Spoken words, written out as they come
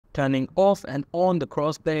turning off and on the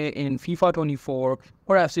crossplay in FIFA 24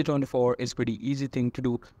 or FC 24 is pretty easy thing to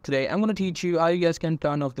do. Today I'm going to teach you how you guys can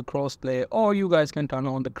turn off the crossplay, or you guys can turn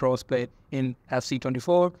on the crossplay in FC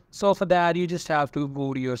 24. So for that, you just have to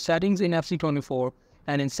go to your settings in FC 24,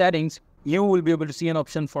 and in settings you will be able to see an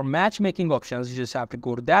option for matchmaking options. You just have to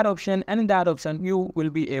go to that option, and in that option you will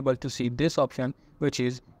be able to see this option, which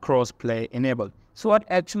is crossplay enabled. So what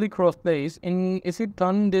actually crossplay is, if you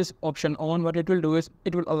turn this option on, what it will do is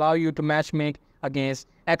it will allow you to matchmake against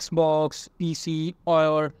Xbox, PC,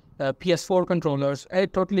 or PS4 controllers.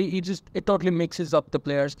 It totally mixes up the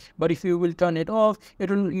players. But if you will turn it off,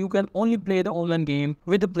 you can only play the online game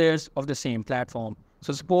with the players of the same platform.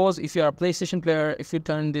 So suppose if you are a PlayStation player, if you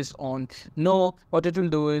turn this on, no, what it will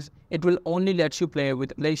do is it will only let you play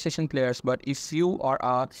with PlayStation players. But if you want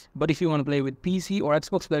to play with PC or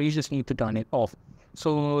Xbox player, you just need to turn it off.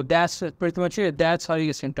 So that's pretty much it. That's how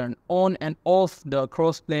you can turn on and off the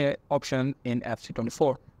crossplay option in FC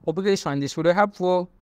 24. Hope you guys find this video helpful.